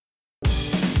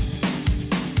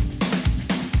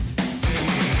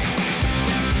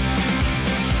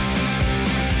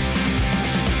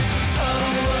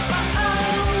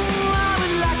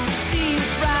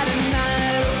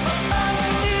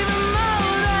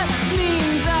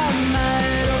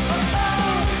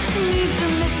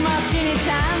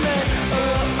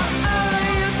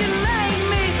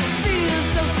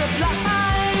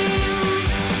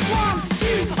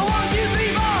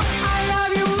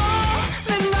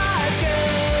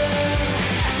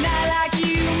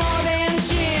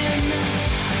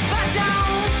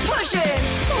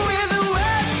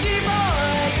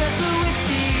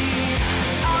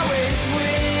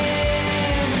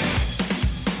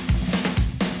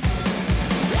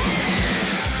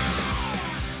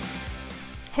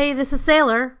Hey, this is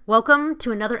Sailor. Welcome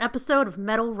to another episode of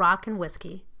Metal, Rock, and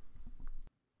Whiskey.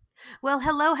 Well,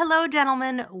 hello,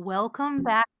 gentlemen. Welcome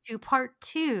back to part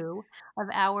 2 of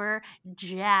our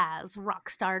jazz rock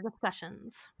star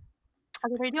discussions.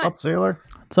 How's everybody doing? What's up, Sailor?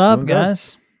 What's up, Doing good.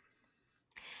 guys?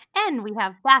 And we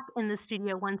have back in the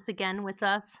studio once again with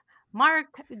us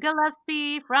Mark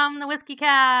Gillespie from the Whiskey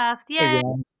Cast. Yay! Hey,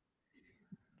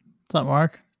 What's up,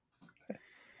 Mark?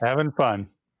 having fun.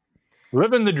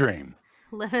 Living the dream.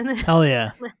 Living the Hell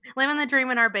yeah. living the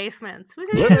dream in our basements.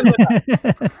 Living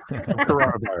the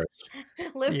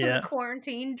coronavirus. Living Yeah. the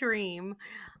quarantine dream.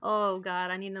 Oh God,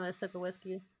 I need another sip of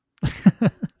whiskey. All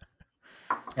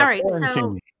right,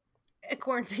 so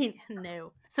quarantine.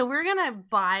 No. So we're gonna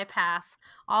bypass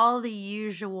all the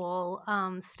usual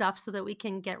stuff so that we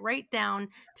can get right down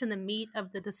to the meat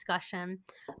of the discussion.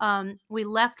 We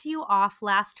left you off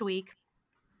last week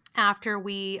after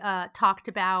we talked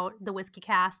about the Whiskey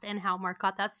Cast and how Mark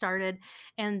got that started.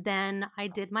 And then I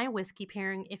did my whiskey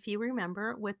pairing, if you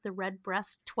remember, with the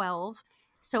Redbreast 12.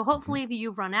 So hopefully if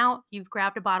you've run out, you've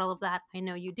grabbed a bottle of that. I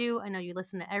know you do. I know you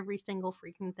listen to every single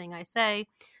freaking thing I say.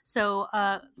 So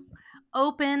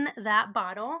open that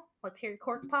bottle. Let's hear your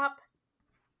cork pop.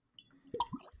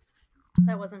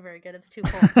 That wasn't very good. It's too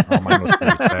full. Oh, mine was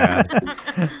pretty sad.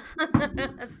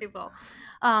 That's too full.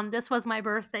 This was my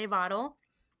birthday bottle.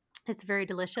 It's very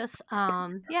delicious.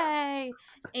 Yay!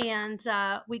 And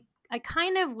I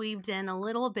kind of weaved in a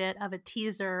little bit of a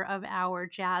teaser of our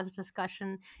jazz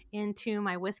discussion into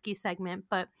my whiskey segment,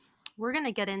 but we're going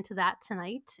to get into that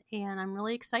tonight, and I'm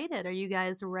really excited. Are you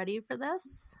guys ready for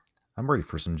this? I'm ready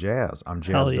for some jazz. I'm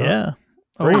Hell jazzed yeah. up.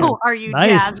 Oh, are you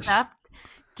nice. jazzed up?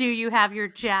 Do you have your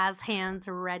jazz hands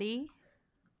ready?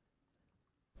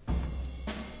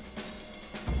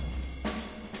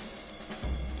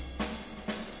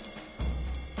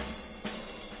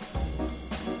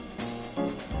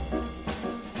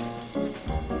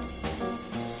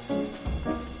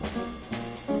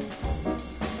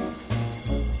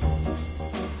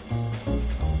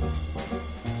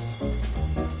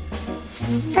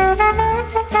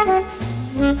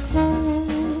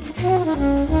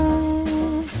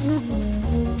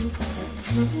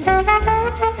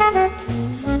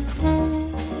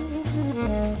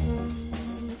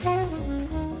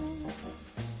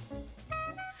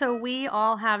 So we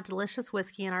all have delicious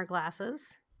whiskey in our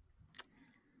glasses.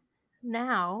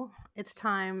 Now it's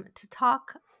time to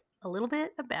talk a little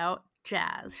bit about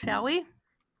jazz, shall we?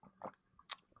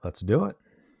 Let's do it.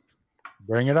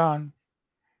 Bring it on.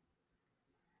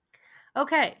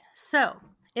 Okay, so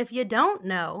if you don't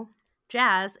know,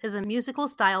 jazz is a musical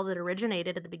style that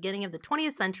originated at the beginning of the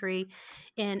 20th century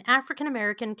in African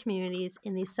American communities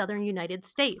in the southern United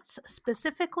States.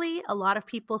 Specifically, a lot of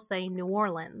people say New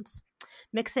Orleans,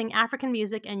 mixing African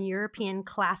music and European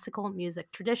classical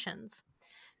music traditions.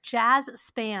 Jazz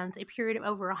spans a period of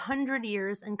over 100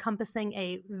 years, encompassing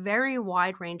a very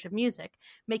wide range of music,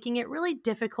 making it really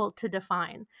difficult to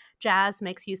define. Jazz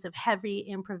makes use of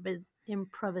heavy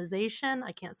improvisation,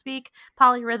 I can't speak,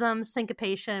 polyrhythms,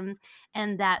 syncopation,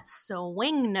 and that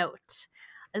swing note,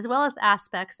 as well as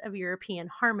aspects of European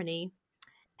harmony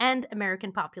and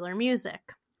American popular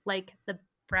music, like the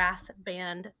brass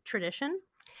band tradition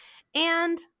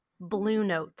and blue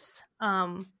notes,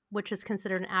 which is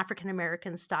considered an African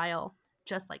American style,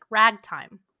 just like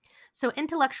ragtime. So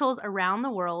intellectuals around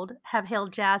the world have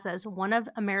hailed jazz as one of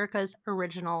America's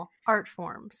original art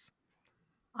forms.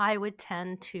 I would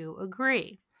tend to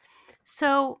agree.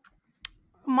 So,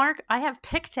 Mark, I have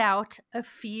picked out a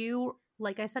few,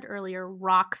 like I said earlier,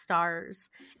 rock stars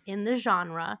in the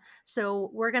genre. So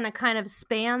we're going to kind of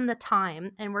span the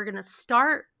time, and we're going to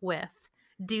start with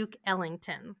Duke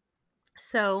Ellington.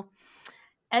 So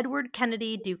Edward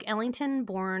Kennedy Duke Ellington,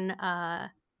 born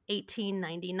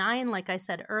 1899, like I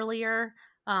said earlier,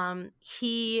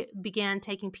 He began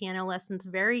taking piano lessons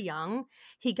very young.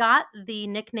 He got the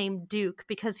nickname Duke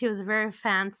because he was a very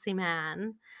fancy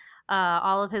man.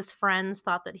 All of his friends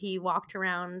thought that he walked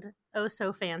around oh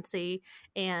so fancy,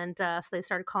 and so they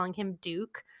started calling him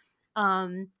Duke.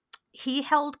 He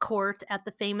held court at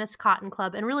the famous Cotton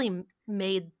Club and really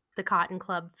made the Cotton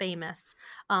Club famous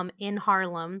in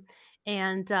Harlem.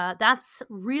 And that's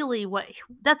really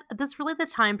that's really the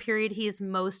time period he's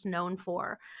most known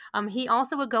for. He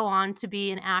also would go on to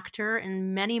be an actor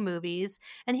in many movies,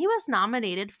 and he was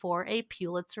nominated for a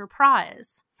Pulitzer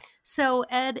Prize. So,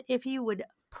 Ed, if you would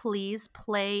please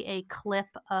play a clip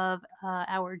of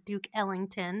our Duke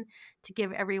Ellington to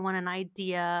give everyone an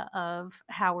idea of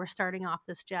how we're starting off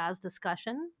this jazz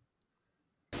discussion.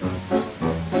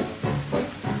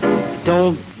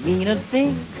 Don't mean a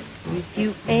thing if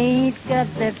you ain't got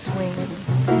that swing.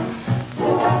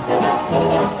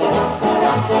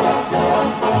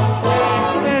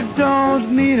 It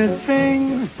don't mean a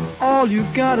thing, all you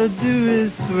gotta do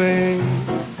is swing.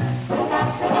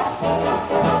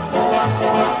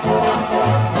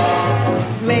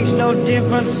 Makes no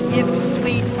difference if it's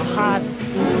sweet or hot.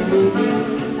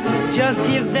 Just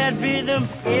give that rhythm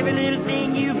every little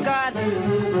thing you've got.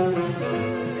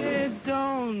 It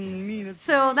don't mean a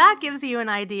So that gives you an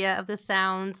idea of the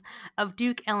sounds of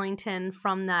Duke Ellington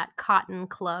from that Cotton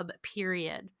Club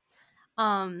period.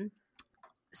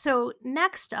 So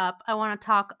next up, I want to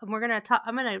talk. I'm going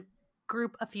to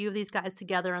group a few of these guys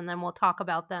together, and then we'll talk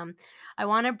about them. I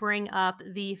want to bring up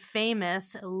the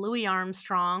famous Louis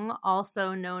Armstrong,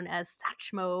 also known as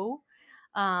Satchmo,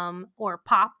 or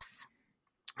Pops.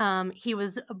 He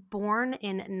was born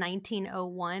in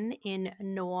 1901 in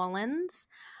New Orleans.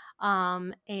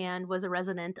 And was a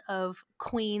resident of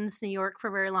Queens, New York for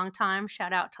a very long time.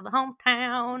 Shout out to the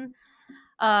hometown.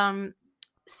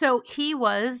 So he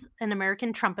was an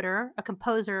American trumpeter, a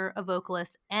composer, a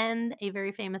vocalist, and a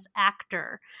very famous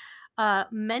actor.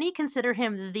 Many consider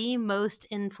him the most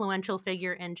influential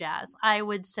figure in jazz. I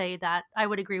would say that I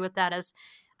would agree with that, as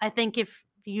I think if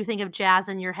you think of jazz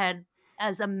in your head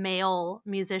as a male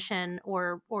musician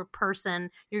or person,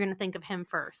 you're going to think of him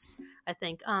first, I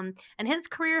think. And his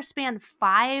career spanned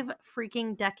 5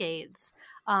 freaking decades.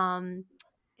 And,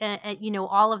 you know,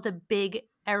 all of the big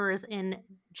eras in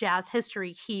jazz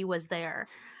history, he was there.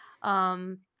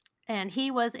 And he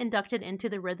was inducted into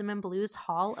the Rhythm and Blues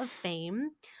Hall of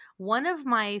Fame. One of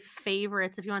my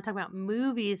favorites, if you want to talk about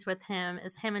movies with him,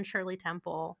 is him and Shirley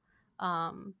Temple.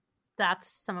 That's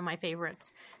some of my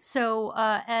favorites. So,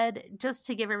 Ed, just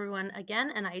to give everyone,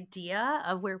 again, an idea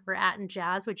of where we're at in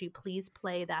jazz, would you please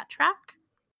play that track?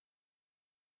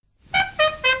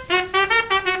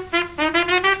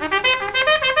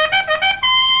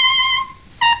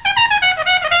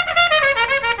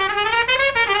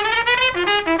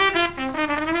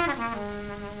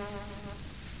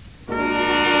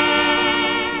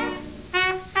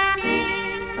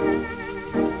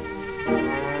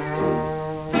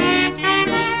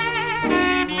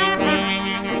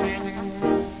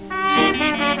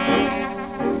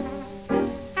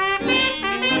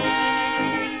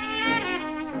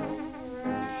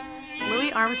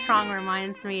 Armstrong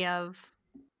reminds me of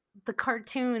the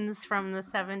cartoons from the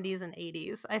 70s and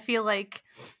 80s. I feel like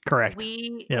Correct.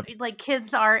 Like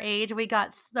kids our age, we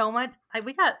got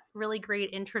really great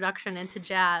introduction into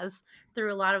jazz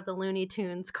through a lot of the Looney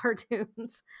Tunes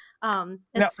cartoons.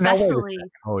 Especially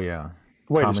Oh yeah,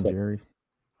 Wait a Tom and second. Jerry.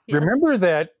 Yes. Remember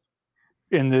that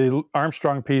in the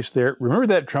Armstrong piece there, remember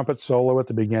that trumpet solo at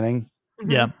the beginning?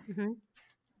 Mhm, Yeah. mhm.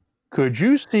 Could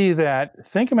you see that?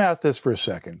 Think about this for a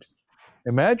second.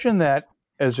 Imagine that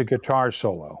as a guitar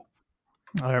solo.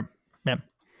 Yeah.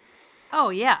 Oh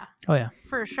yeah, Oh yeah.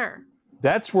 for sure.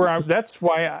 That's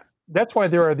why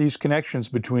there are these connections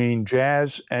between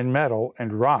jazz and metal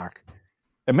and rock.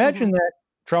 Imagine that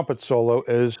trumpet solo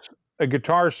as a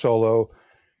guitar solo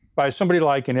by somebody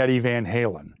like an Eddie Van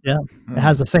Halen. Yeah. It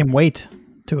has the same weight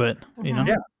to it, you know? Mhm.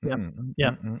 Yeah. Yeah. Mm,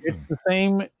 Yeah. mm, mm, It's mm. the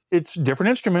same. It's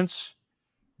different instruments,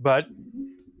 but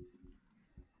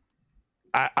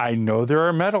I know there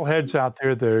are metalheads out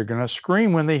there that are going to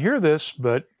scream when they hear this,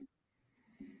 but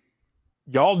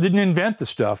y'all didn't invent the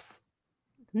stuff.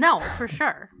 No, for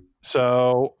sure.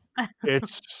 So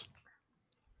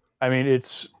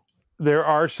there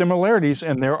are similarities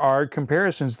and there are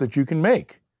comparisons that you can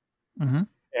make. Mhm.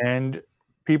 And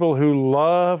people who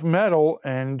love metal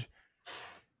and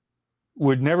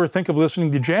would never think of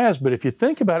listening to jazz, but if you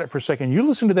think about it for a second, you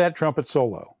listen to that trumpet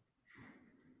solo.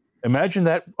 Imagine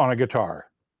that on a guitar.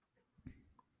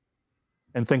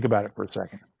 And think about it for a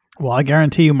second. Well, I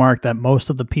guarantee you, Mark, that most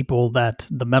of the people that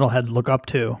the metalheads look up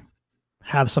to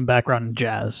have some background in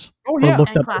jazz. Oh Or yeah, looked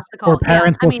and up, classical. or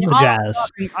parents I listen mean, to all,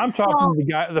 jazz. I'm talking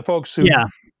well, to the folks who Yeah,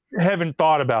 haven't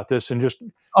thought about this and just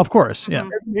of course. Yeah. mhm.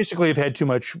 basically have had too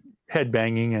much head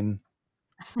banging and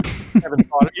haven't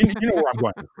thought. You know where I'm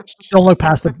going with this. Don't look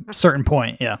past a certain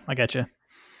point. Yeah, I get you.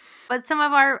 But some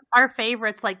of our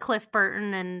favorites like Cliff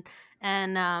Burton and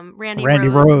Randy Randy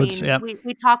Rhoads. I Rhoads. mean, Yeah.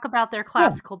 we talk about their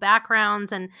classical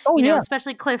backgrounds, and Oh you know, yeah,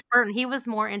 especially Cliff Burton. He was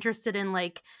more interested in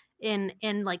like in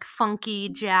like funky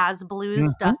jazz blues Mhm.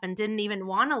 stuff, and didn't even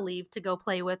want to leave to go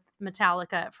play with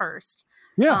Metallica at first.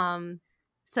 yeah.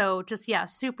 So just yeah,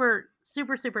 super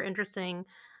interesting.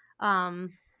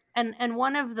 And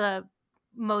one of the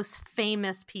most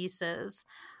famous pieces,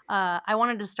 I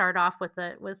wanted to start off with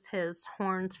his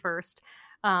horns first,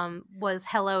 was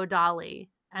Hello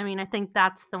Dolly. I mean, I think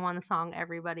that's the one song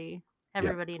everybody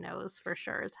knows for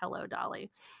sure is Hello Dolly.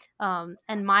 And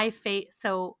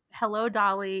so Hello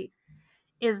Dolly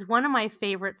is one of my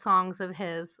favorite songs of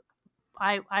his.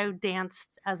 I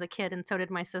danced as a kid, and so did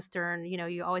my sister. And you know,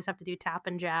 you always have to do tap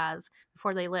and jazz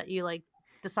before they let you like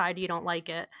decide you don't like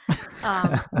it.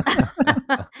 Um,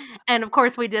 and of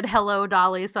course, we did Hello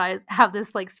Dolly, so I have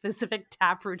this like specific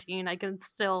tap routine I can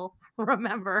still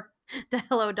remember to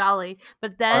Hello Dolly.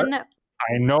 But then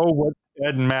I know what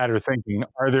Ed and Matt are thinking.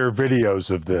 Are there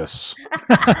videos of this?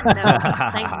 no,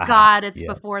 thank God it's Yes.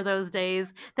 before those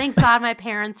days. Thank God my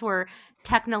parents were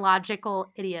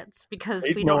technological idiots because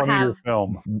 8 we don't millimeter have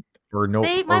film. Or no,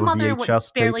 my or mother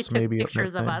VHS barely tapes took maybe.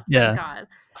 pictures of us. Yeah. Thank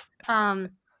God.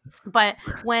 But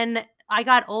when I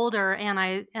got older and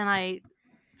I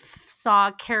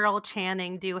saw Carol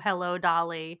Channing do Hello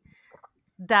Dolly,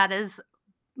 that is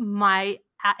my.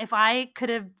 If I could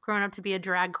have grown up to be a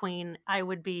drag queen, I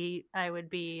would be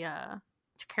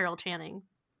Carol Channing,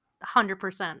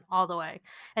 100% all the way.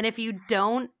 And if you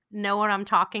don't know what I'm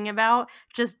talking about,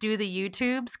 just do the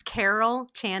YouTubes. Carol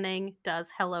Channing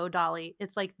does Hello Dolly.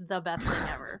 It's like the best thing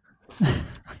ever.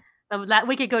 That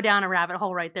we could go down a rabbit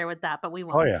hole right there with that, but we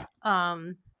won't.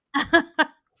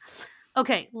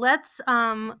 Okay, let's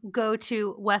go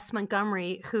to Wes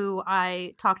Montgomery, who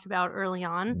I talked about early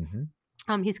on.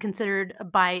 Mhm. He's considered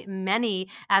by many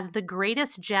as the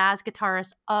greatest jazz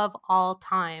guitarist of all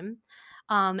time,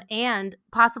 and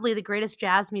possibly the greatest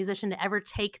jazz musician to ever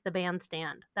take the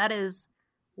bandstand. That is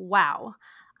wow.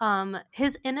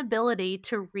 His inability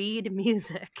to read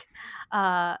music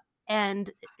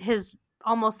and his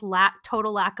almost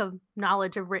total lack of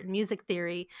knowledge of written music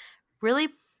theory really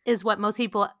is what most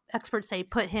experts say,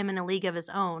 put him in a league of his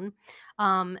own,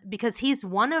 because he's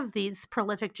one of these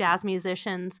prolific jazz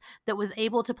musicians that was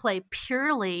able to play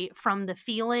purely from the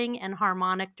feeling and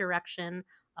harmonic direction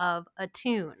of a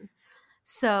tune.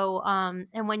 So,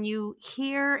 and when you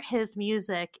hear his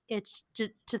music, it's to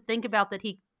think about that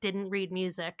he didn't read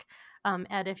music.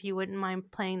 Ed, if you wouldn't mind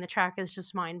playing the track, is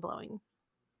just mind blowing.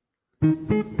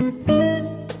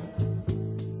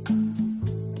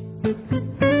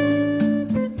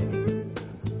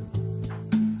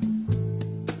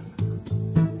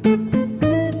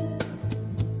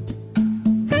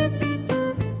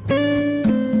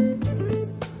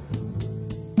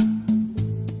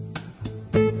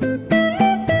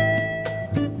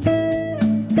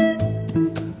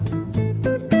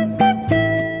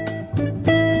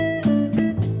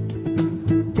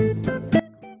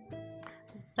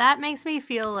 That makes me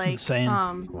feel It's like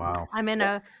insane. Wow. I'm in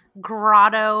a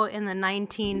grotto in the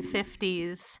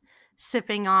 1950s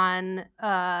sipping on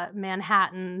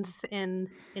Manhattans in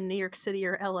New York City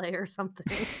or LA or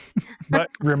something.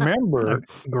 But remember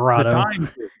the Grotto. time.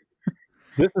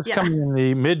 This is Yeah. coming in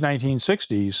the mid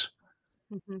 1960s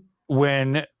Mhm.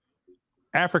 when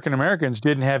African Americans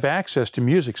didn't have access to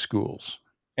music schools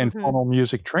and Mhm. formal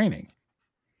music training.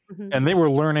 Mhm. And they were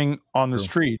learning on the True.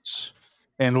 streets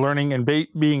and learning and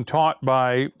being taught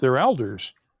by their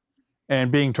elders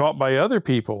and being taught by other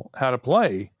people how to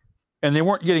play. And they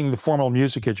weren't getting the formal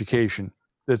music education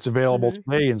that's available Mhm.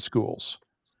 today in schools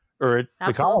or at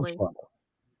the college Absolutely. level.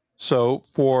 So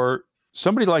for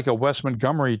somebody like a Wes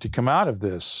Montgomery to come out of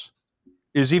this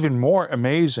is even more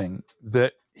amazing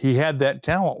that he had that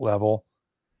talent level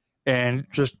and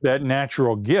just that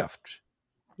natural gift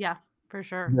Yeah, for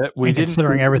sure. that we And didn't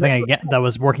considering everything that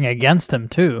was working against him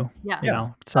too. Yes. You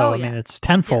know, so Oh, I mean, yeah. it's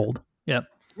tenfold. Yep.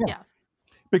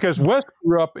 because Wes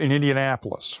grew up in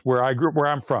Indianapolis, where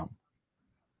I'm from.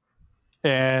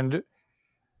 And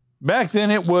back then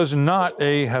it was not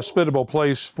a hospitable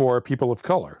place for people of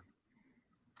color.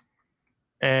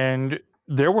 And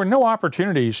there were no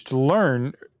opportunities to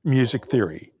learn music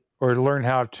theory or to learn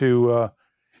how to,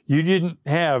 you didn't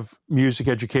have music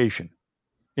education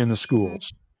in the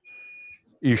schools.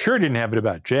 You sure didn't have it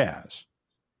about jazz.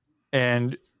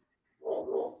 And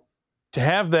to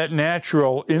have that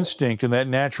natural instinct and that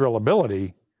natural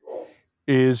ability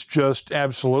is just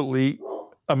absolutely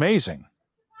amazing.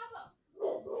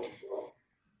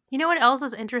 You know what else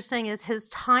is interesting is his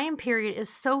time period is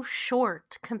so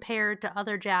short compared to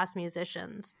other jazz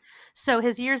musicians. So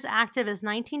his years active is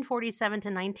 1947 to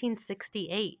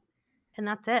 1968, and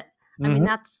that's it. I mean,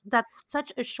 that's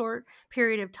such a short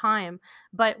period of time.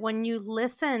 But when you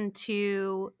listen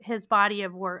to his body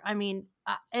of work, I mean,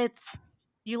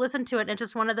 you listen to it, and it's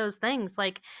just one of those things,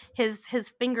 like his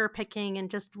finger picking,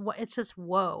 and it's just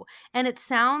whoa, and it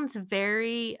sounds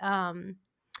very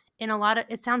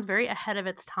it sounds very ahead of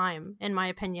its time, in my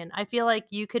opinion. I feel like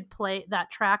you could play that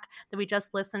track that we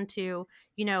just listened to,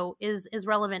 is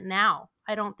relevant now.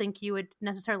 I don't think you would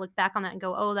necessarily look back on that and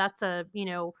go, oh, that's a,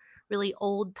 really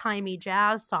old timey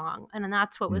jazz song. And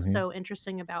that's what was so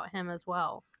interesting about him as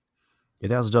well. It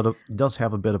does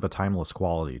have a bit of a timeless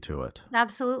quality to it.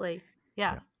 Absolutely.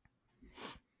 Yeah.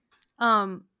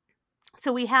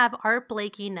 So we have Art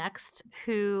Blakey next,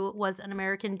 who was an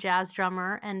American jazz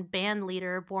drummer and band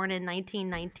leader born in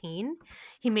 1919.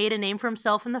 He made a name for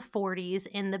himself in the 40s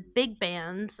in the big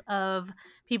bands of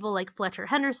people like Fletcher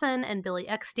Henderson and Billy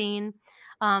Eckstine.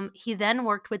 He then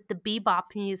worked with the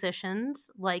bebop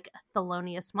musicians like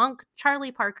Thelonious Monk,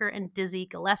 Charlie Parker, and Dizzy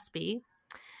Gillespie,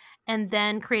 and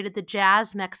then created the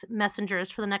Jazz Messengers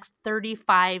for the next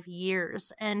 35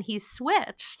 years. And he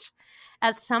switched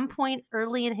at some point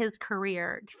early in his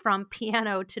career from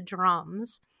piano to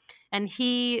drums, and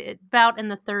he about in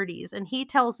the 30s, and he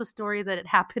tells the story that it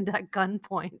happened at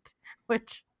gunpoint,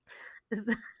 which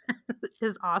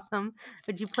is awesome.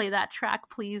 Would you play that track,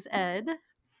 please, Ed?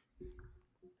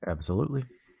 Absolutely.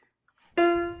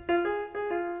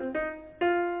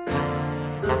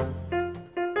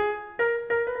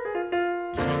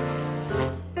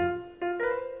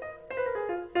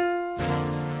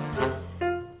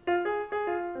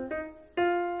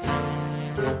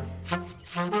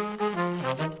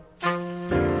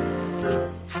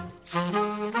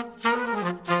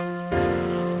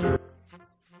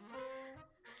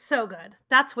 So good.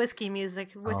 That's whiskey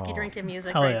drinking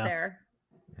music right there.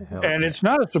 And it's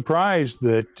not a surprise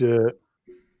that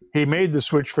he made the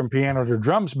switch from piano to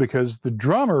drums, because the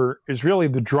drummer is really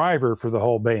the driver for the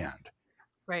whole band.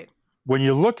 Right. When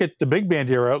you look at the big band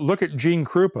era, look at Gene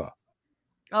Krupa.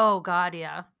 Oh, God,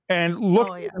 yeah. And look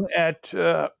at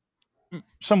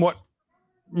somewhat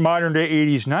modern day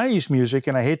 80s, 90s music,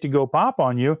 and I hate to go pop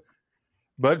on you,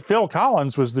 but Phil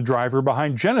Collins was the driver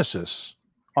behind Genesis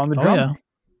on the drum. Yeah.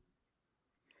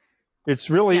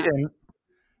 It's really, and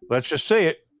let's just say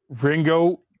it,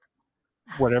 Ringo,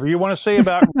 whatever you want to say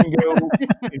about Ringo,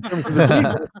 in terms of the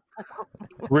Beatles,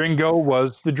 Ringo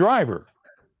was the driver.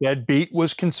 That beat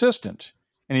was consistent,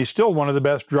 and he's still one of the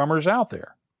best drummers out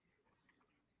there.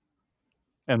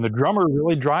 And the drummer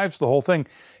really drives the whole thing.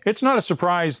 It's not a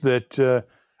surprise that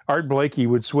Art Blakey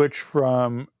would switch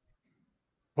from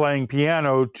playing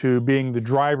piano to being the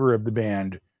driver of the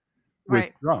band with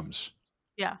drums.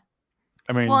 Yeah.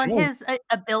 I mean, well, and his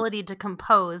ability to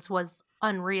compose was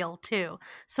unreal too.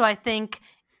 So I think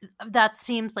that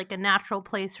seems like a natural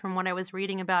place from what I was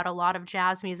reading about a lot of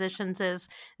jazz musicians is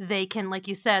they can, like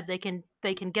you said, they can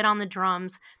get on the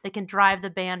drums, they can drive the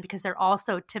band because they're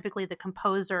also typically the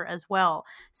composer as well.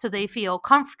 So they feel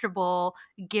comfortable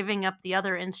giving up the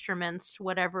other instruments,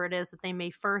 whatever it is that they may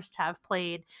first have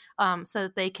played, so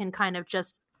that they can kind of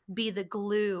just be the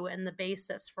glue and the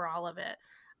basis for all of it.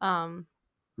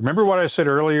 Remember what I said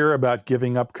earlier about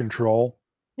giving up control?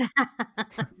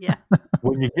 Yeah.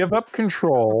 When you give up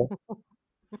control,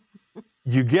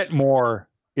 you get more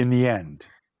in the end.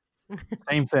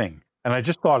 Same thing. And I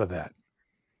just thought of that.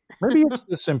 Maybe it's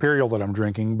this Imperial that I'm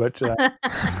drinking, but in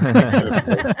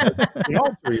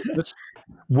all seriousness,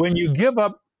 when you give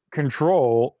up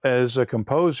control as a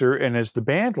composer and as the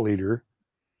band leader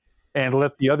and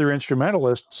let the other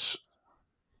instrumentalists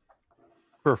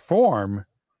perform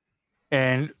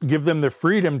and give them the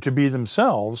freedom to be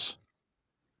themselves,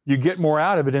 you get more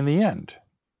out of it in the end.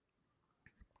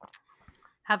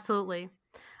 Absolutely.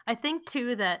 I think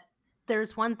too that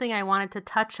there's one thing I wanted to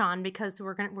touch on because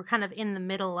we're kind of in the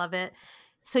middle of it.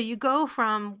 So you go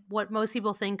from what most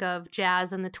people think of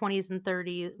jazz in the 20s and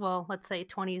 30s, well, let's say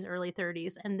 20s, early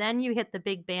 30s, and then you hit the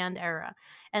big band era.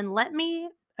 And let me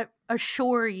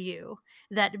assure you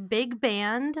that big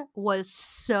band was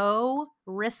so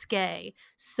risque,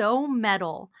 so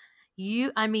metal.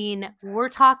 We're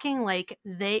talking like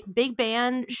big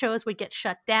band shows would get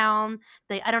shut down.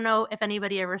 I don't know if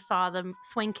anybody ever saw them.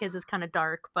 Swing Kids is kind of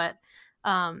dark, but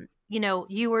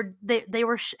they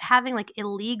were having like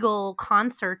illegal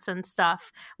concerts and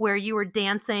stuff where you were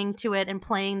dancing to it and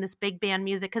playing this big band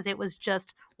music because it was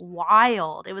just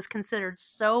wild. It was considered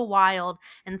so wild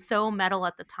and so metal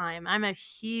at the time. I'm a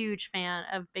huge fan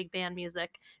of big band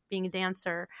music, being a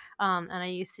dancer, and I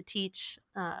used to teach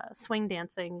swing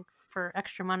dancing for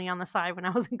extra money on the side when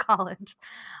I was in college.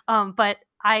 But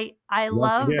I Once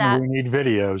love again, that. we need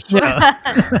videos.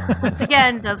 Once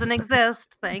again, doesn't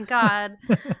exist. Thank God.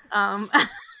 Um,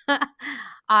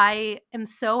 I am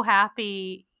so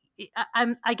happy.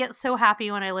 I get so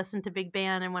happy when I listen to big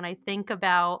band and when I think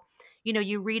about,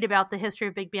 you read about the history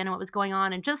of big band and what was going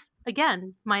on, and just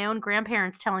again, my own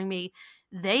grandparents telling me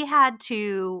they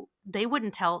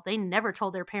never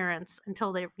told their parents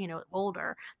until they,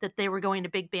 older, that they were going to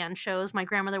big band shows. My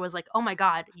grandmother was like, "Oh my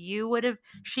God,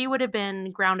 she would have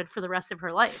been grounded for the rest of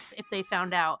her life if they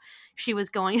found out she was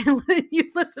going."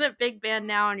 You listen to big band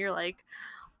now and you're like,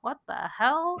 what the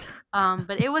hell?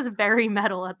 But it was very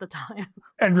metal at the time.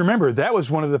 And remember, that was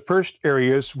one of the first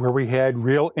areas where we had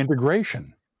real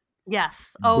integration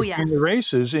Yes. Oh, between yes. the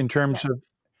races in terms of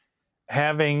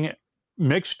having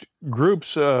mixed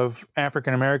groups of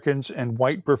African Americans and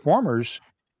white performers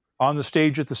on the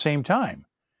stage at the same time.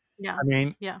 Yeah. I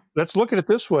mean, Yeah. let's look at it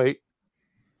this way.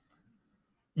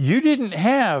 You didn't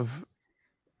have,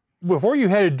 before you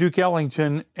had a Duke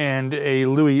Ellington and a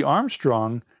Louis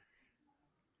Armstrong,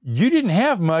 you didn't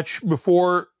have much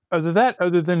before other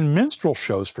than minstrel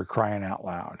shows, for crying out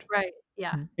loud, Right.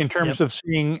 Yeah. in terms of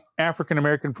seeing African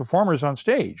American performers on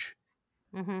stage.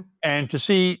 Mm-hmm. And to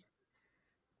see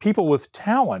people with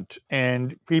talent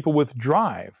and people with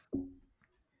drive.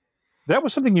 That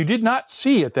was something you did not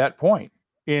see at that point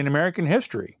in American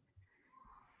history.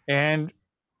 And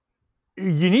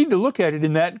you need to look at it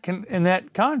in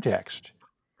that context.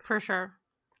 For sure.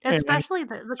 And Especially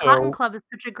the so- Cotton Club is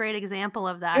such a great example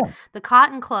of that. Yeah. The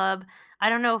Cotton Club, I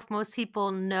don't know if most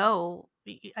people know.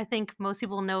 I think most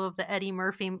people know of the Eddie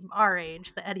Murphy, our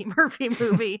age, the Eddie Murphy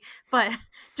movie, but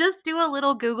just do a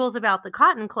little Googles about the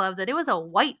Cotton Club, that it was a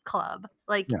white club.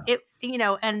 Like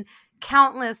Yeah. and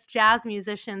countless jazz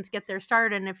musicians get their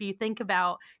start. And if you think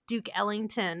about Duke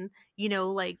Ellington,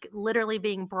 like literally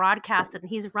being broadcasted and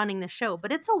he's running the show,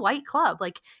 but it's a white club.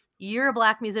 Like, you're a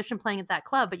black musician playing at that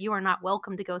club, but you are not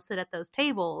welcome to go sit at those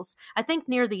tables. I think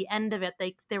near the end of it,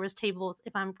 there was tables,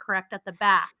 if I'm correct, at the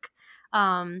back.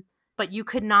 But you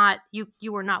could not, you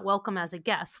were not welcome as a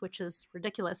guest, which is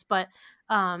ridiculous. But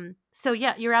so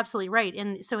yeah, you're absolutely right.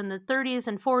 And so in the 30s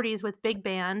and 40s with big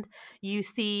band, you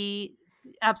see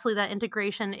absolutely that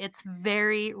integration. It's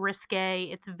very risque.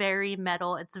 It's very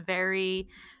metal. It's very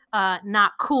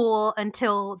not cool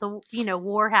until the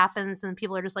war happens and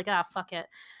people are just like, fuck it.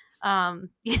 Well,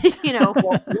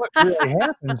 what really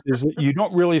happens is that you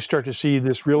don't really start to see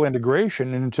this real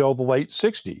integration until the late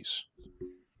 60s.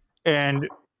 And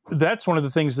that's one of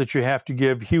the things that you have to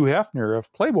give Hugh Hefner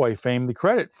of Playboy fame the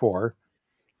credit for,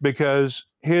 because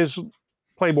his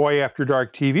Playboy After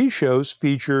Dark TV shows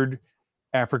featured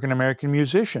African American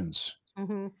musicians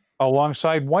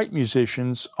alongside white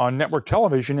musicians on network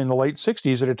television in the late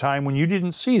 60s, at a time when you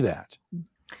didn't see that.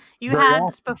 You Very had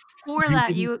often. before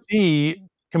that didn't see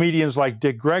comedians like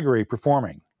Dick Gregory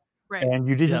performing, right. and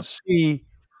you didn't see.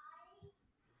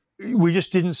 We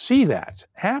just didn't see that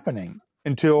happening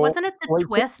until. Wasn't it the late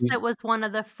Twist 50s. that was one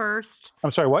of the first?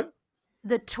 I'm sorry, what?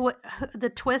 The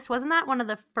Twist, wasn't that one of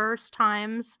the first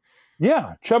times?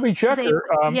 Yeah, Chubby Checker.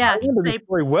 I remember this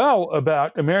very well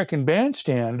about American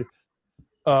Bandstand,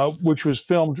 which was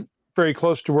filmed very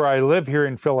close to where I live here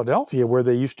in Philadelphia, where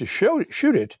they used to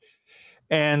shoot it.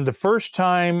 And the first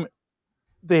time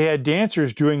they had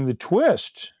dancers doing the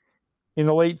Twist in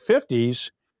the late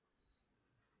 50s,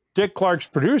 Dick Clark's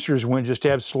producers went just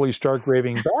absolutely stark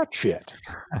raving batshit.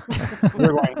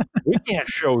 They're like, we can't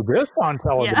show this on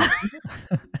television.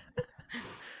 Yeah.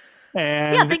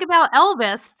 And think about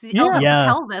Elvis. Elvis the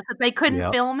pelvis, that they couldn't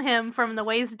Yep. film him from the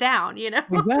waist down,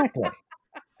 Exactly.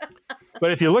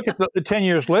 But if you look at the 10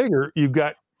 years later, you've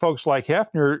got folks like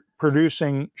Hefner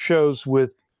producing shows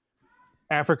with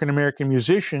African American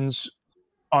musicians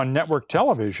on network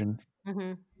television,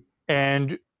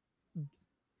 and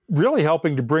really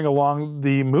helping to bring along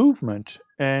the movement,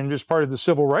 and as part of the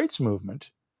civil rights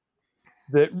movement,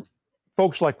 that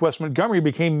folks like Wes Montgomery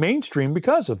became mainstream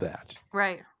because of that.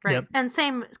 Right. Yep. And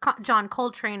same John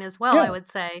Coltrane as well, Yeah. I would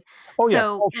say. Oh, yeah.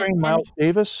 So, Coltrane, Miles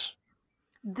Davis.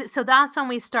 So that's when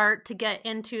we start to get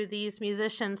into these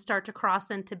musicians start to cross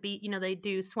into beat. They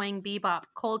do swing, bebop.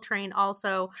 Coltrane,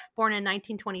 also born in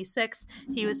 1926.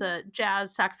 He was a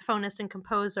jazz saxophonist and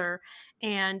composer.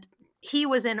 And he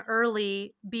was in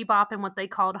early bebop and what they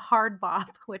called hard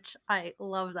bop, which I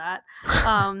love that.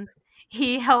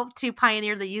 He helped to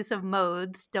pioneer the use of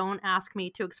modes. Don't ask me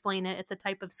to explain it. It's a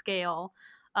type of scale.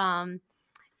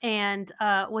 And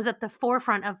was at the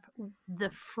forefront of the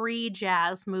free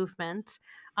jazz movement.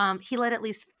 He led at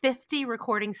least 50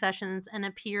 recording sessions and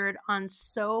appeared on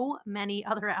so many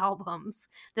other albums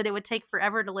that it would take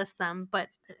forever to list them, but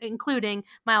including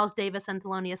Miles Davis and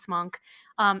Thelonious Monk.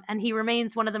 And he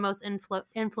remains one of the most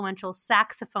influential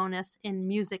saxophonists in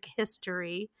music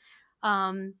history.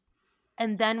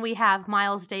 And then we have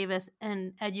Miles Davis,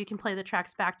 and Ed, you can play the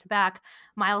tracks back to back.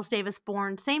 Miles Davis,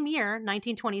 born same year,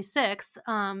 1926,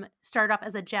 started off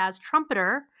as a jazz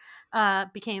trumpeter,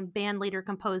 became band leader,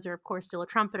 composer, of course, still a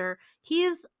trumpeter.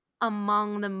 He's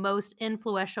among the most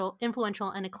influential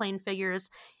and acclaimed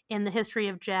figures in the history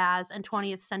of jazz and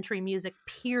 20th century music,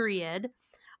 period.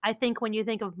 I think when you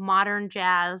think of modern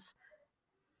jazz,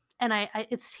 and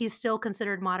he's still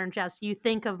considered modern jazz. You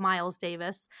think of Miles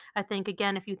Davis. I think,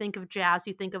 again, if you think of jazz,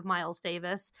 you think of Miles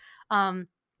Davis.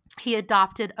 He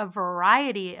adopted a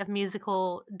variety of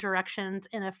musical directions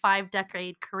in a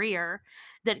 5-decade career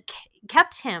that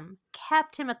kept him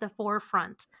at the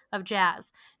forefront of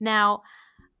jazz. Now,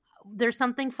 there's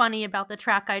something funny about the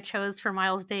track I chose for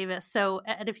Miles Davis. So,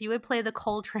 Ed, if you would play the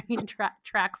Coltrane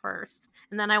track first,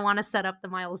 and then I want to set up the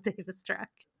Miles Davis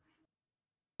track.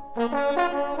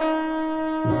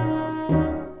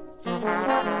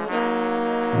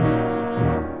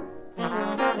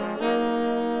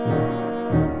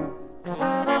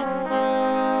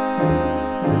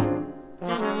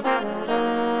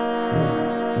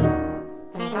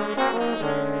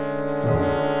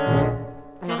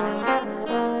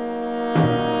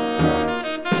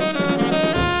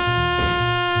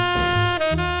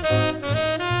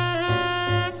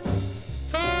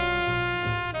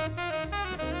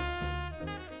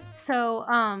 So,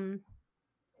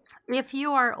 if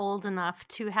you are old enough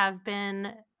to have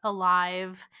been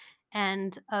alive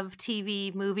and of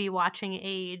TV movie watching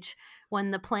age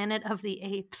when the Planet of the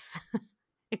Apes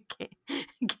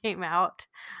came out,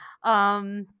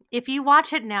 if you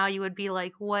watch it now, you would be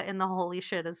like, what in the holy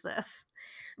shit is this?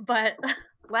 But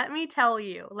let me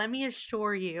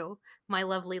assure you, my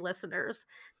lovely listeners,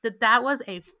 that was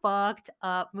a fucked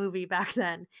up movie back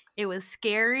then. It was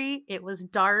scary, it was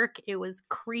dark, it was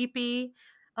creepy,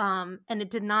 and it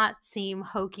did not seem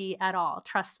hokey at all.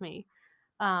 Trust me.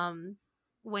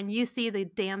 When you see the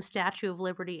damn Statue of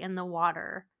Liberty in the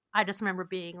water, I just remember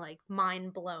being like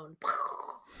mind blown.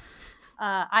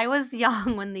 I was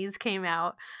young when these came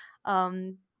out,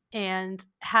 and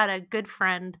had a good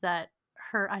friend that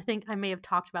I think I may have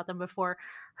talked about them before.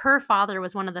 Her father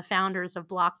was one of the founders of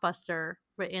Blockbuster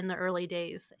in the early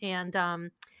days, and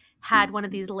had one of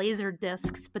these laser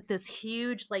discs, but this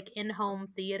huge like in-home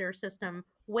theater system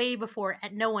way before,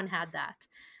 and no one had that.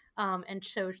 And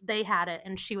so they had it,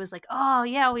 and she was like, oh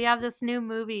yeah, we have this new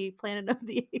movie, Planet of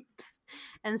the Apes.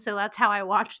 And so that's how I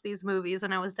watched these movies,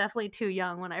 and I was definitely too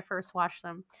young when I first watched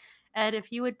them. Ed,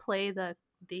 if you would play the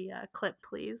clip,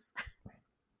 please.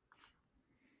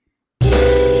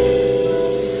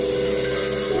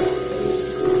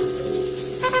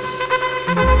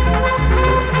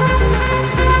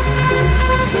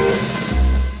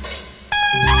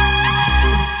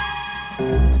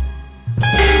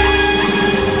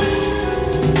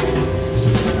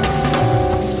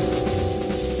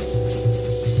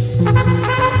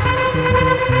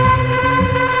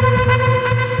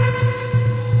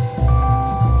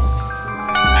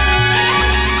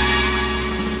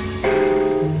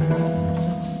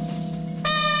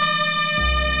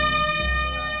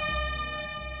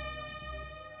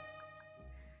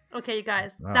 Okay, you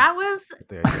guys, that was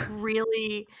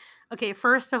really okay.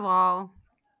 First of all,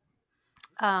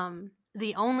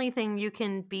 the only thing you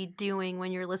can be doing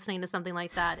when you're listening to something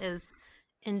like that is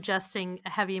ingesting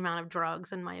a heavy amount of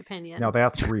drugs, in my opinion. Now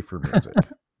that's reefer music.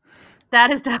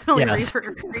 That is definitely Yes.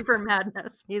 reefer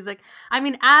madness music. I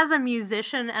mean, as a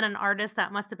musician and an artist,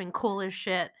 that must have been cool as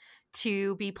shit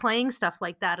to be playing stuff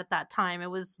like that at that time.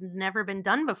 It was never been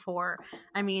done before.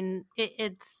 I mean,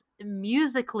 it's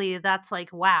musically, that's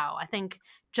like, wow. I think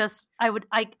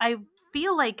I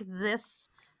feel like this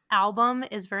album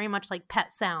is very much like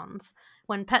Pet Sounds.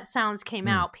 When Pet Sounds came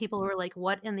out, people were like,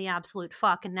 what in the absolute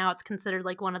fuck? And now it's considered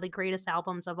like one of the greatest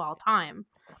albums of all time.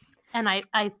 And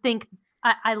I think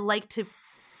I like to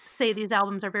say these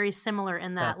albums are very similar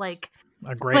in that, That's like,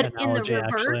 a great but analogy, in the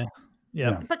reverse, actually.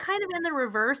 Yeah. but kind of in the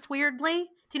reverse, weirdly.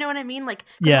 Do you know what I mean? Like,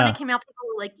 'cause when Yeah. it came out, people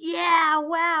were like, yeah,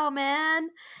 wow, man.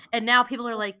 And now people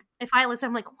are like, if I listen,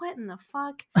 I'm like, what in the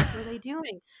fuck were they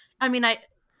doing? I mean,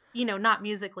 not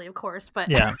musically, of course, but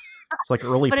Yeah. It's like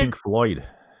early But Pink Floyd.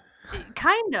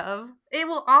 kind of. It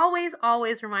will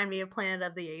always remind me of Planet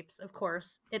of the Apes, of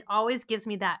course. It always gives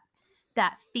me that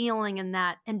feeling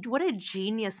and what a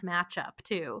genius matchup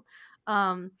too.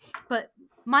 But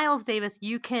Miles Davis,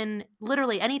 you can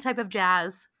literally any type of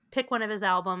jazz, pick one of his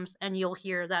albums and you'll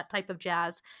hear that type of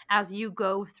jazz as you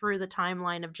go through the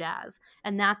timeline of jazz.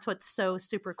 And that's what's so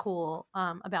super cool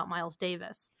about Miles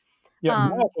Davis. Yeah,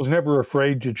 Miles was never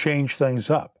afraid to change things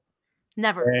up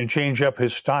Never. and change up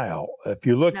his style. If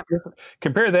you look,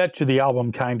 compare that to the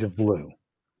album Kind of Blue,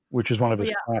 which is one of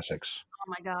his classics. Oh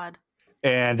my God.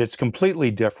 And it's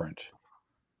completely different.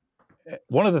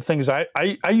 One of the things I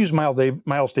use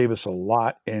Miles Davis a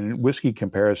lot in whiskey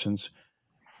comparisons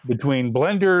between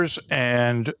blends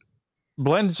and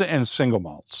single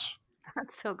malts.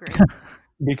 That's so great.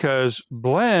 Because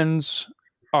blends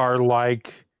are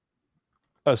like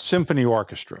a symphony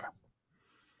orchestra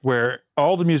where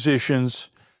all the musicians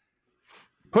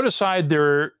put aside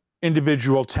their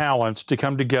individual talents to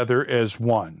come together as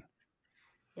one.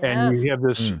 Yes. And you have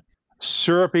this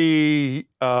syrupy,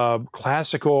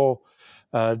 classical,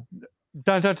 dun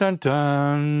dun dun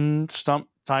dun stump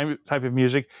type of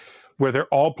music where they're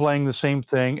all playing the same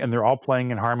thing and they're all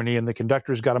playing in harmony and the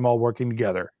conductor's got them all working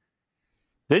together.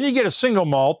 Then you get a single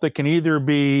malt that can either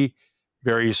be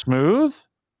very smooth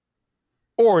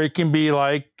or it can be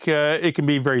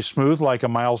very smooth like a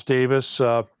Miles Davis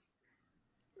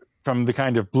from the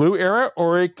Kind of Blue era,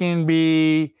 or it can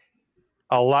be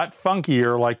a lot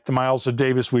funkier like the Miles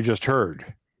Davis we just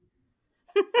heard.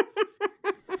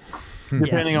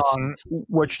 Depending on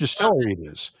which distillery it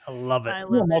is. I love it.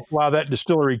 love it. Allow that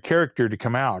distillery character to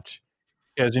come out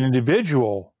as an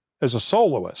individual, as a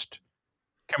soloist,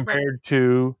 compared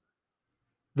to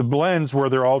the blends where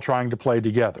they're all trying to play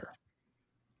together.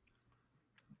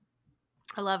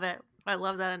 I love it. I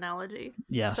love that analogy.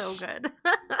 Yes. So good.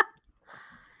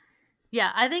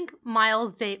 Yeah, I think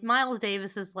Miles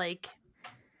Davis is like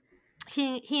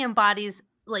he embodies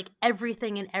like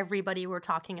everything and everybody we're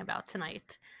talking about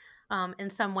tonight, in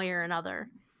some way or another.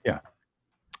 Yeah.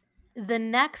 The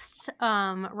next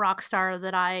rock star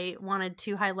that I wanted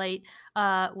to highlight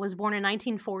was born in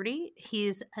 1940.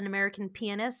 He's an American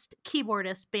pianist,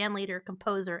 keyboardist, bandleader,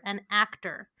 composer, and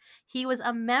actor. He was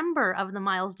a member of the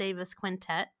Miles Davis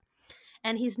Quintet,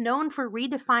 and he's known for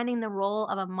redefining the role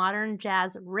of a modern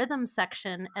jazz rhythm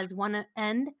section as one of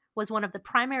the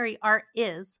primary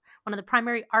architects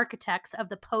of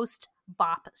the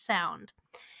post-bop sound.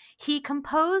 He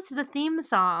composed the theme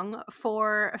song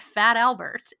for Fat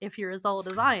Albert, if you're as old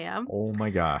as I am. Oh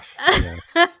my gosh.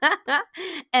 Yes.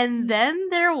 And then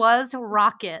there was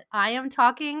Rocket. I am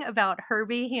talking about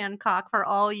Herbie Hancock for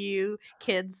all you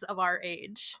kids of our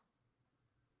age.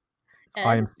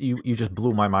 You just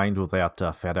blew my mind with that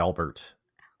Fat Albert.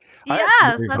 Yes,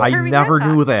 that's I Herbie never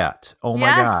Hancock. knew that. Oh my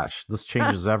Yes. gosh, this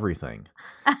changes everything.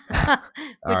 Would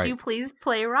right. you please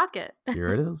play Rocket?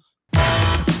 Here it is.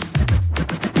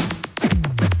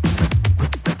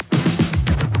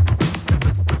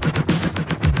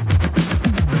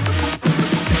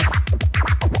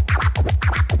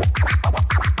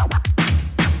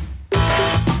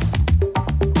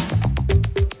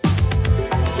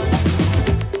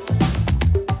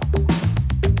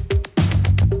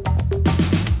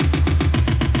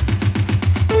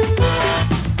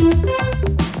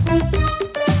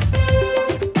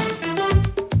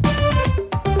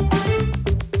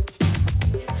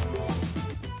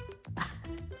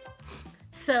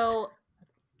 So,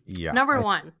 Yeah. number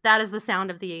one, that is the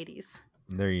sound of the 80s.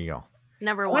 There you go.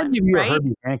 Number Can I one, give you a right?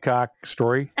 Herbie Hancock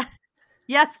story?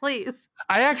 Yes, please.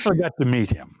 I actually got to meet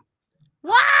him.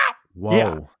 What? Whoa.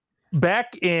 Yeah.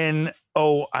 Back in,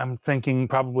 I'm thinking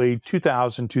probably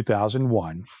 2000,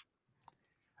 2001.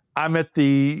 I'm out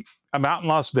in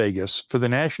Las Vegas for the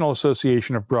National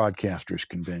Association of Broadcasters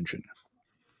convention.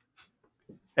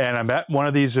 And I'm at one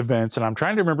of these events, and I'm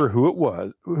trying to remember who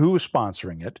was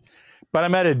sponsoring it, but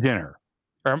I'm at a dinner,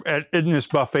 or in this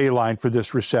buffet line for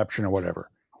this reception or whatever.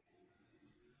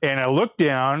 And I look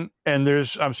down, and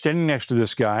I'm standing next to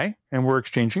this guy, and we're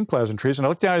exchanging pleasantries, and I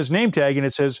look down at his name tag, and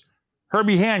it says,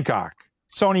 Herbie Hancock,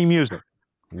 Sony Music.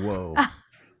 Whoa.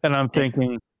 And I'm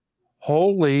thinking,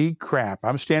 holy crap,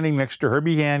 I'm standing next to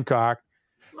Herbie Hancock,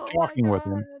 Oh my talking with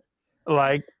him.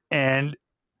 God. And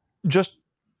just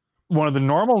one of the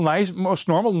most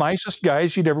normal, nicest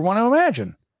guys you'd ever want to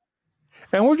imagine.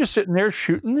 And we're just sitting there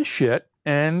shooting the shit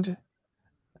and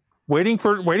waiting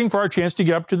for our chance to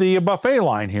get up to the buffet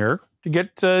line here to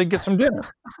get some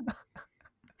dinner.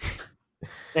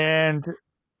 And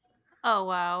Oh,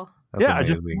 wow. That's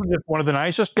just amazing. one of the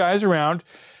nicest guys around.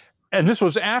 And this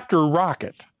was after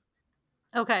Rocket.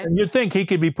 Okay. And you'd think he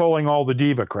could be pulling all the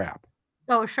diva crap.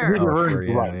 Oh, sure. He'd have Oh, earned sure,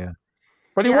 the yeah, right. yeah.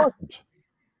 But he Yeah. wasn't.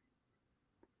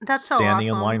 That's so Standing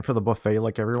in awesome. line for the buffet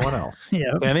like everyone else.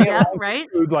 Yeah. Standing in Yeah, line for right?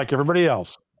 food like everybody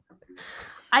else.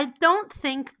 I don't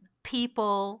think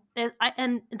people,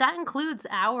 and that includes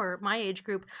my age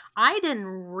group. I didn't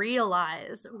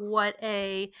realize what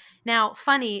now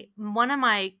funny, one of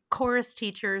my chorus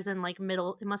teachers in like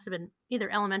it must have been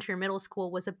either elementary or middle school,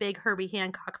 was a big Herbie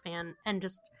Hancock fan and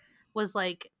just was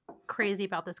like crazy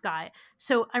about this guy.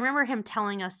 So I remember him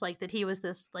telling us like that he was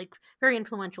this like very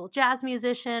influential jazz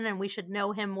musician and we should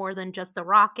know him more than just the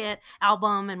Rocket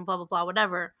album and blah blah blah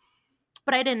whatever.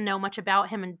 But I didn't know much about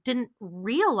him and didn't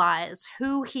realize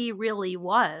who he really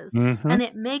was. Mhm. And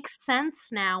it makes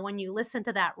sense now when you listen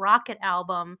to that Rocket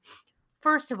album.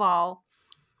 First of all,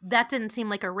 that didn't seem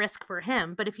like a risk for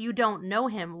him. But if you don't know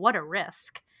him, what a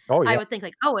risk. Oh, yeah. I would think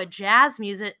like, oh, a jazz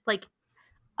music, like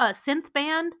a synth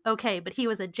band. Okay. But he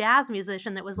was a jazz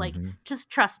musician that was like, Mhm.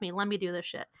 just trust me, let me do this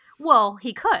shit. Well,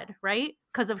 he could, right?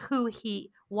 Because of who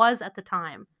he was at the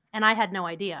time. And I had no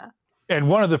idea. And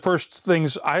one of the first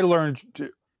things I learned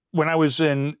when I was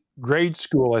in grade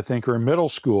school, I think, or in middle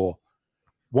school,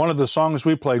 one of the songs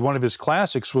we played, one of his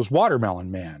classics, was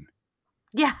Watermelon Man.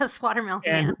 Yes, Watermelon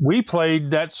And Man. we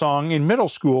played that song in middle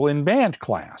school in band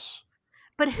class.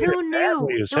 But who knew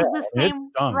badly it as was hell. the I mean, it same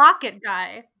stunk. Rocket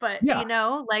guy? But Yeah.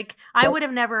 like I But- would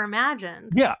have never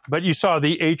imagined. Yeah, but you saw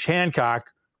the H.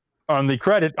 Hancock on the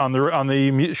credit on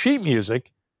the sheet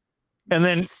music, and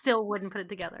then Still wouldn't put it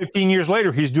together. 15 years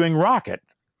later, he's doing Rocket.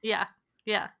 Yeah,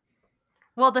 yeah.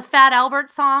 Well, the Fat Albert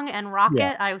song and Rocket,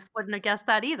 Yeah. I wouldn't have guessed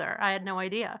that either. I had no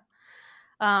idea.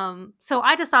 So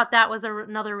I just thought that was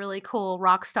another really cool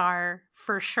rock star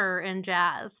for sure in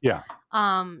jazz. Yeah.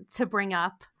 To bring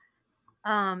up.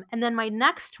 And then my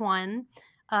next one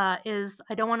is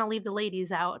I don't want to leave the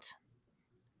ladies out.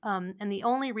 And the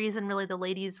only reason really the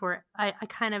ladies were, I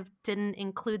kind of didn't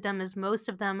include them as most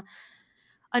of them,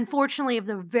 unfortunately, of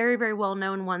the very, very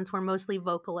well-known ones were mostly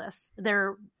vocalists.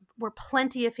 There were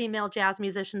plenty of female jazz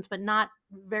musicians, but not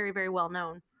very, very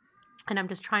well-known. And I'm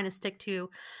just trying to stick to,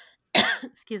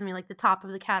 excuse me, like the top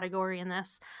of the category in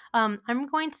this. I'm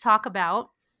going to talk about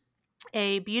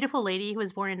a beautiful lady who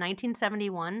was born in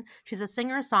 1971. She's a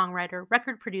singer-songwriter,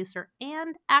 record producer,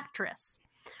 and actress.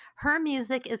 Her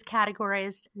music is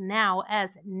categorized now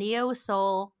as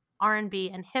neo-soul, R&B,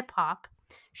 and hip-hop.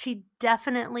 She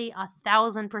definitely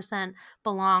 1,000%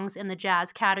 belongs in the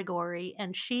jazz category,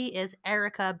 and she is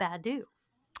Erykah Badu.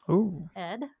 Ooh.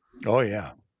 Ed? Oh,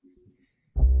 yeah.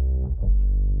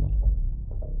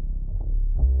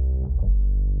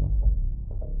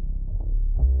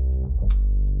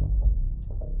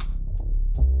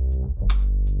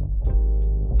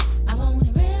 I want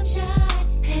a rim shot,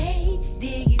 hey,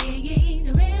 diggy diggy,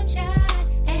 the rim shot,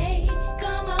 hey,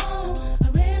 come on,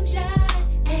 a rim shot,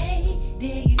 hey,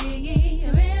 diggy diggy,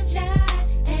 a rim shot,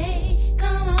 hey,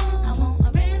 come on, I want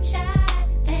a rim shot,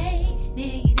 hey,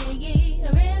 diggy diggy,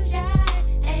 a rim shot,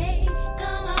 hey,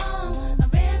 come on, a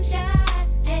rim shot,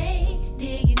 hey,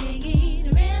 diggy diggy,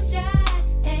 the rim shot,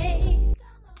 hey.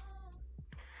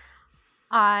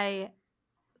 I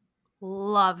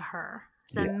love her.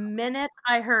 The Yeah. minute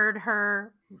I heard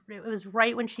her, it was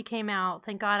right when she came out.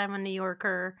 Thank God I'm a New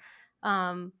Yorker.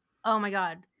 Oh my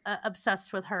God,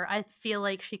 obsessed with her. I feel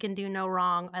like she can do no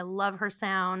wrong. I love her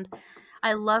sound.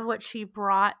 I love what she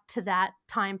brought to that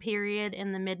time period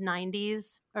in the mid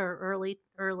 90s or early,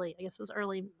 I guess it was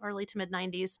early to mid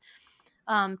 90s.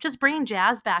 Just bringing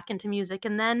jazz back into music.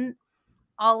 And then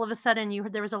all of a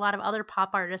sudden there was a lot of other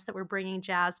pop artists that were bringing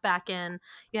jazz back in.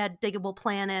 You had Diggable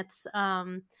Planets,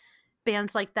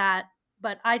 bands like that.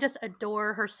 But I just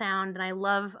adore her sound, and I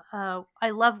love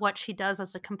what she does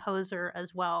as a composer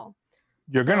as well.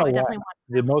 You're So going I to definitely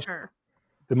like want her.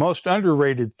 the most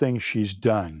underrated thing she's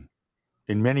done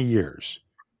in many years.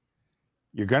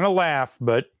 You're going to laugh,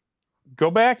 but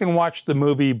go back and watch the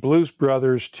movie Blues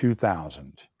Brothers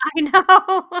 2000. I know.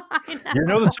 I know. You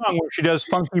know the song where she does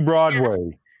Funky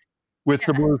Broadway with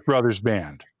the Yeah. Blues Brothers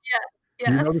band. Yes.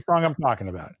 You know the song I'm talking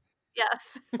about.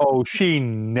 Yes. Oh, she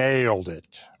nailed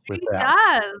it with She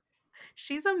that. does.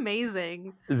 She's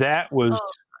amazing. That was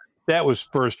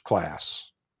first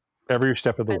class. Every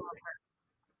step of the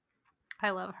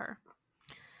I way. love her.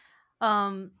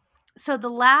 So the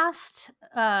last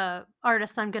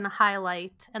artist I'm going to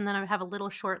highlight, and then I have a little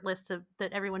short list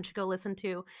that everyone should go listen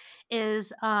to,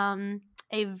 is a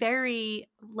very,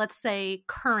 let's say,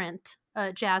 current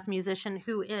jazz musician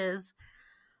who is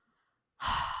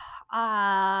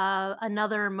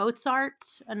another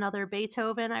Mozart, another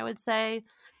Beethoven, I would say.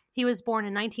 He was born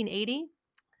in 1980.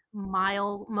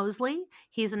 Miles Mosley.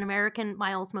 He's an American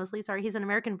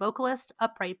vocalist,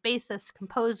 upright bassist,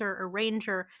 composer,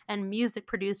 arranger, and music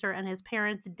producer, and his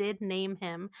parents did name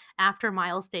him after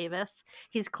Miles Davis.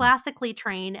 He's classically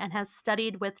trained and has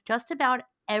studied with just about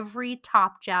every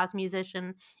top jazz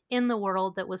musician in the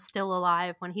world that was still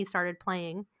alive when he started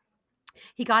playing.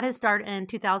 He got his start in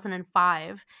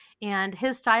 2005, and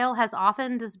his style has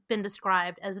often been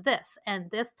described as this, and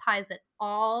this ties it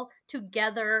all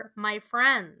together, my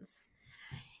friends.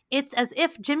 It's as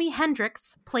if Jimi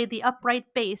Hendrix played the upright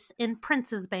bass in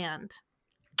Prince's band.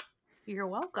 You're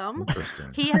welcome. Interesting.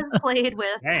 He has played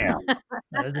with Damn.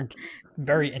 That is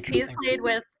very He's interesting. played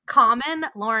with Common,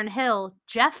 Lauryn Hill,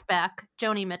 Jeff Beck,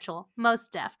 Joni Mitchell, Mos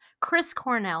Def, Chris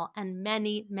Cornell, and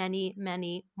many, many,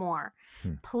 many more.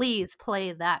 Please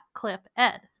play that clip,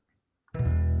 Ed.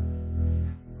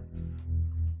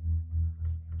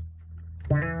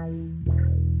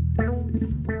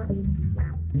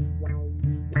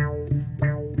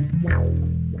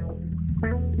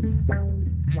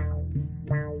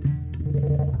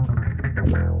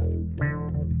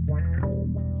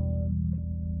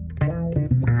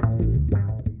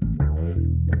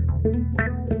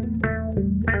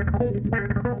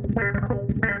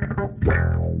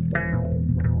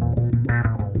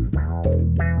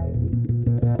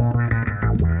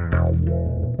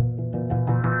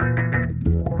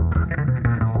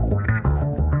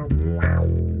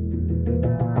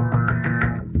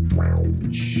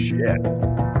 Shit.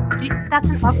 That's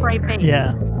an upright bass.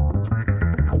 Yeah.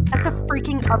 That's a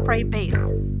freaking upright bass.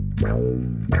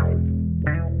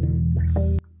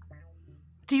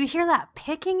 Do you hear that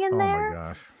picking in Oh there? my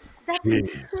gosh. That's Jeez.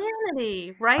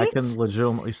 insanity, right? I can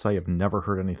legitimately say I've never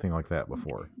heard anything like that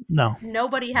before. No.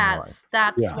 Nobody No. has.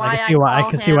 That's Yeah. why I can see why. I call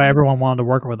can see why him- everyone wanted to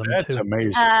work with him That's too.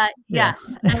 amazing. Yeah.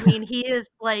 Yes. I mean, he is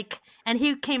like, and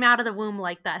he came out of the womb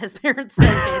like that. His parents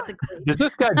said, basically. Does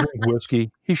this guy drink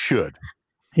whiskey? He should.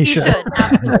 He He should. should,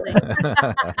 absolutely.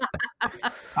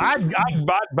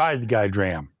 I'd buy the guy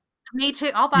dram. Me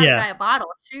too. I'll buy Yeah. the guy a bottle.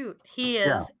 Shoot. He is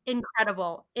Yeah.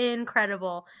 incredible.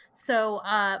 Incredible. So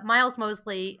Miles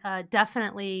Mosley,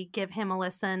 definitely give him a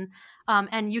listen.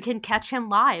 And you can catch him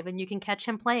live and you can catch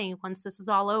him playing once this is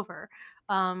all over,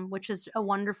 which is a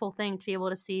wonderful thing to be able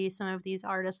to see some of these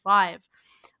artists live.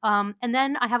 And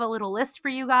then I have a little list for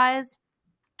you guys.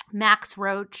 Max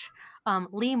Roach,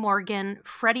 Lee Morgan,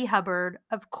 Freddie Hubbard,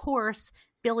 of course,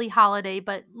 Billie Holiday,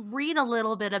 but read a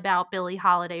little bit about Billie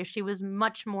Holiday. She was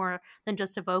much more than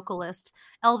just a vocalist.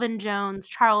 Elvin Jones,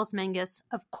 Charles Mingus,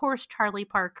 of course, Charlie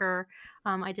Parker.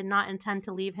 I did not intend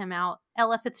to leave him out.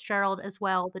 Ella Fitzgerald as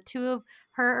well. The two of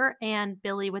her and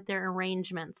Billie with their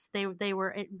arrangements. They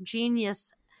were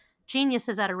geniuses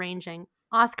at arranging.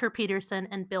 Oscar Peterson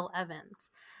and Bill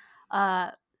Evans.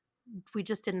 We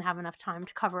just didn't have enough time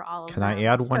to cover all of Can them. I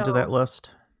add one to So- that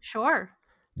list? Sure.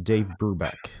 Dave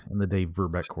Brubeck and the Dave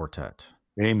Brubeck Quartet.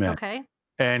 Amen. Okay.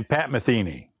 And Pat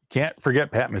Metheny. Can't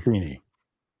forget Pat Metheny.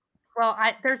 Well,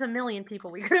 there's a million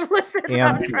people we could have listed. but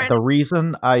I'm And trying the to-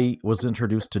 reason I was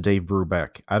introduced to Dave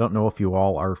Brubeck, I don't know if you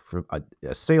all are,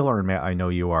 Sailor and Matt, I know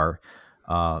you are,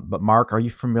 but Mark, are you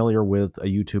familiar with a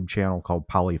YouTube channel called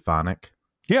Polyphonic?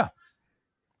 Yeah.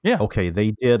 Yeah. Okay,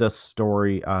 they did a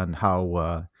story on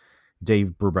how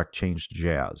Dave Brubeck changed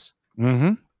jazz.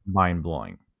 Mm-hmm. Mind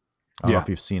blowing. I don't know Yeah. if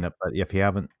you've seen it, but if you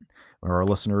haven't, or our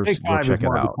listeners, Take go Five check is it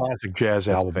one of the out. classic jazz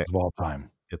That's albums of all time.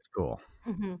 It's cool.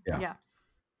 Mhm, Yeah. Yeah.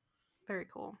 Very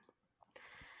cool.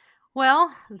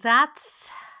 Well,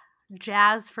 that's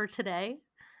jazz for today.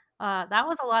 That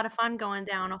was a lot of fun going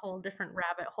down a whole different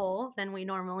rabbit hole than we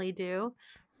normally do.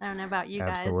 I don't know about you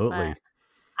guys, Absolutely. but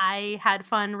I had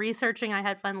fun researching. I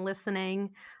had fun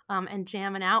listening and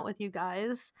jamming out with you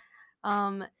guys.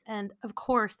 And of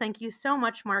course, thank you so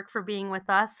much, Mark, for being with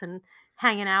us and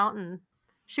hanging out and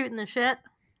shooting the shit.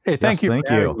 Hey, thank Yes, you. thank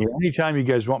for having you. me. Anytime you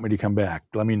guys want me to come back,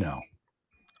 let me know.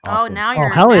 Awesome. Oh, now Oh, you're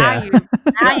hell now yeah.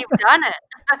 now you've done it.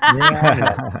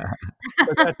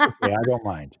 But that's okay. I don't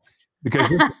mind because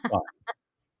this is fun.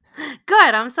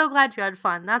 Good. I'm so glad you had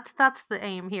fun. That's the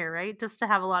aim here, right? Just to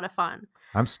have a lot of fun.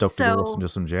 I'm stoked to go listen So- to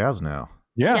some jazz now.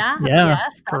 Yeah. Yeah. Yeah,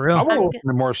 Yes. for that's- real. I want to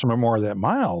I'm listen to some more of that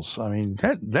Miles. I mean,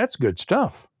 that's good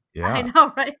stuff. Yeah. I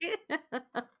know, right?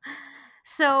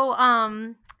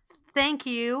 So, thank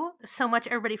you so much,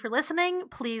 everybody, for listening.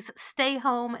 Please stay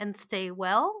home and stay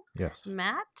well. Yes.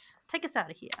 Matt, take us out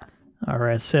of here. All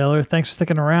right, Sailor. Thanks for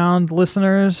sticking around,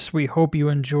 listeners. We hope you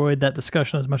enjoyed that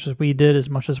discussion as much as we did, as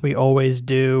much as we always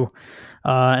do.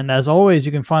 And as always,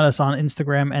 you can find us on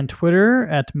Instagram and Twitter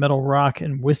at Metal Rock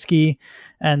and Whiskey.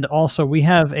 And also, we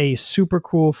have a super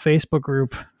cool Facebook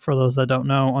group, for those that don't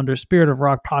know, under Spirit of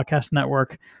Rock Podcast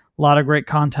Network. A lot of great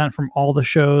content from all the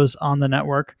shows on the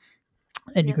network.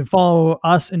 And you can Yes. follow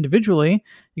us individually.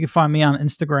 You can find me on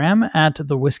Instagram at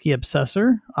the Whiskey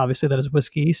Obsessor. Obviously, that is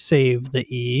whiskey, save the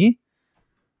E.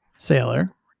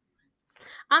 Sailor.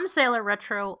 I'm Sailor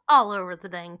Retro all over the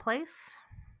dang place.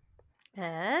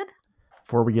 Ed?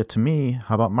 Before we get to me,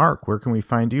 how about Mark? Where can we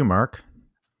find you, Mark?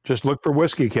 Just look for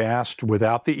Whiskey Cast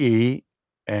without the E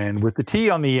and with the T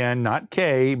on the end, not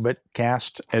K, but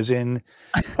cast as in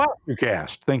plaster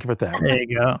cast. Think of it that way. There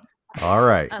you go. All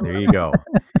right, I there love you go.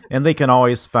 And they can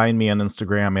always find me on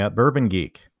Instagram at Bourbon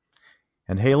Geek.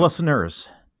 And hey, listeners,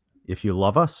 if you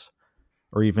love us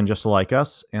or even just like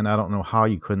us, and I don't know how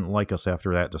you couldn't like us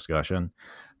after that discussion,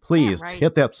 please right.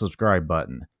 hit that subscribe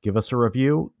button. Give us a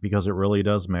review because it really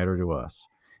does matter to us.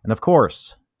 And of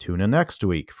course, tune in next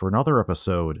week for another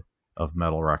episode of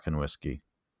Metal Rock and Whiskey.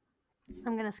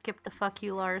 I'm gonna skip the fuck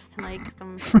you, Lars, tonight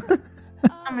because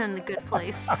I'm in a good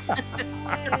place.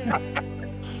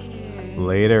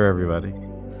 Later, everybody.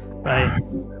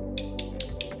 Bye.